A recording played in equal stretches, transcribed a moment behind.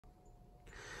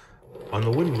On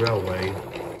the wooden railway,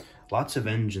 lots of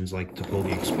engines like to pull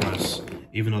the express,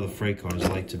 even though the freight cars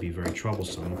like to be very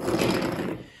troublesome.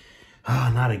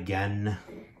 Ah, not again.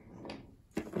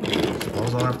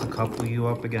 Suppose I'll have to couple you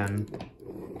up again.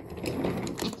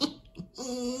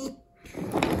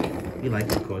 You like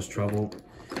to cause trouble.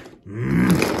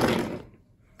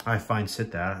 Alright, fine,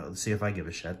 sit there. Let's see if I give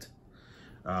a shit.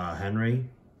 Henry?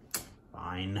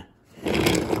 Fine.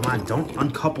 Come on, don't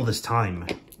uncouple this time.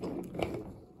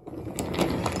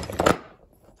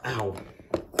 Ow.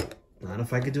 Not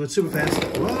if I could do it super fast.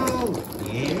 Whoa!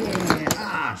 Yeah!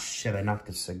 Ah, shit, I knocked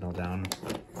the signal down.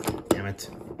 Damn it.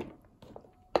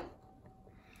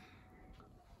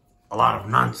 A lot of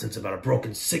nonsense about a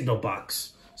broken signal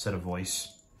box, said a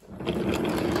voice.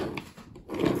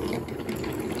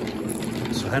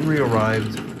 So Henry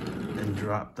arrived and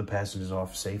dropped the passengers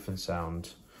off safe and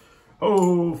sound.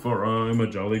 Oh, for I'm a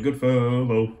jolly good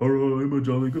fellow, for I'm a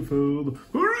jolly good fellow.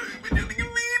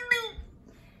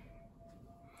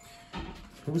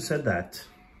 Who said that?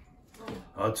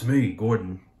 It's me,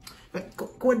 Gordon.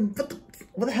 Gordon,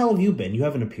 where the hell have you been? You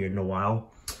haven't appeared in a while.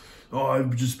 Oh,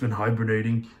 I've just been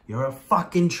hibernating. You're a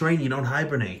fucking train, you don't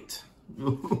hibernate.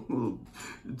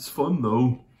 It's fun,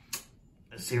 though.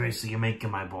 Seriously, you're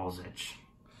making my balls itch.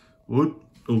 What?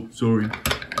 Oh, sorry.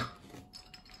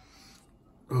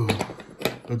 Oh,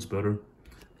 that's better.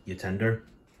 You tender?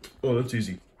 Oh, that's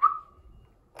easy.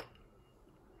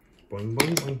 Boing,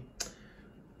 boing, boing.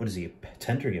 What is he, a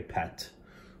tender or a pet?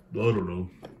 I don't know.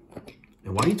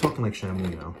 And why are you talking like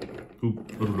Shamley now? Oh,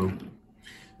 I don't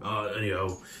know.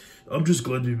 Anyhow, I'm just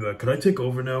glad to be back. Can I take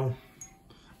over now?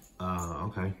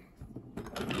 Okay.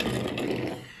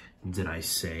 Did I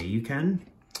say you can?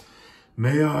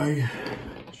 May I?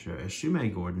 Sure, yes, you may,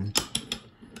 Gordon.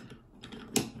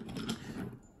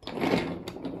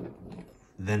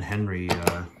 Then Henry,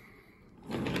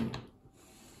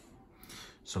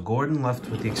 So Gordon left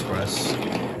with the express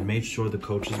and made sure the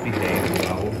coaches behaved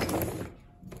well.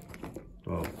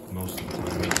 Well, most of the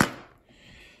time.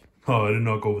 Oh, I did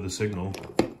not go over the signal.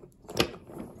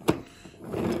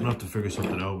 I'm gonna have to figure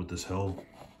something out with this hell.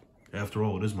 After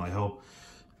all, it is my hell.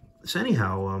 So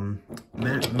anyhow,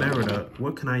 Merida,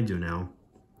 what can I do now?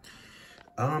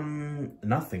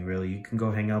 Nothing really. You can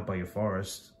go hang out by your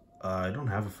forest. I don't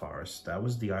have a forest. That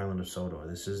was the island of Sodor.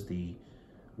 This is the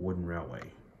wooden railway.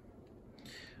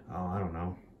 Oh, I don't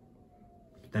know.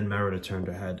 Then Merida turned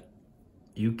her head.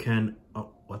 You can...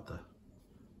 Oh, what the...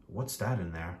 What's that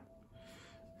in there?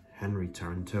 Henry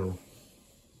turned too.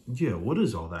 Yeah, what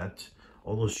is all that?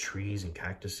 All those trees and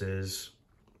cactuses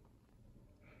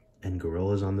and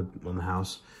gorillas on the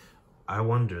house. I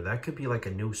wonder, that could be like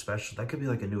a new special, that could be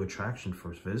like a new attraction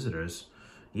for visitors.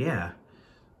 Yeah.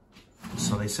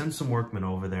 So they sent some workmen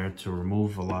over there to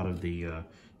remove a lot of the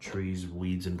trees,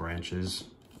 weeds, and branches.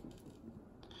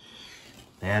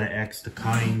 They had to axe the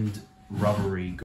kind rubbery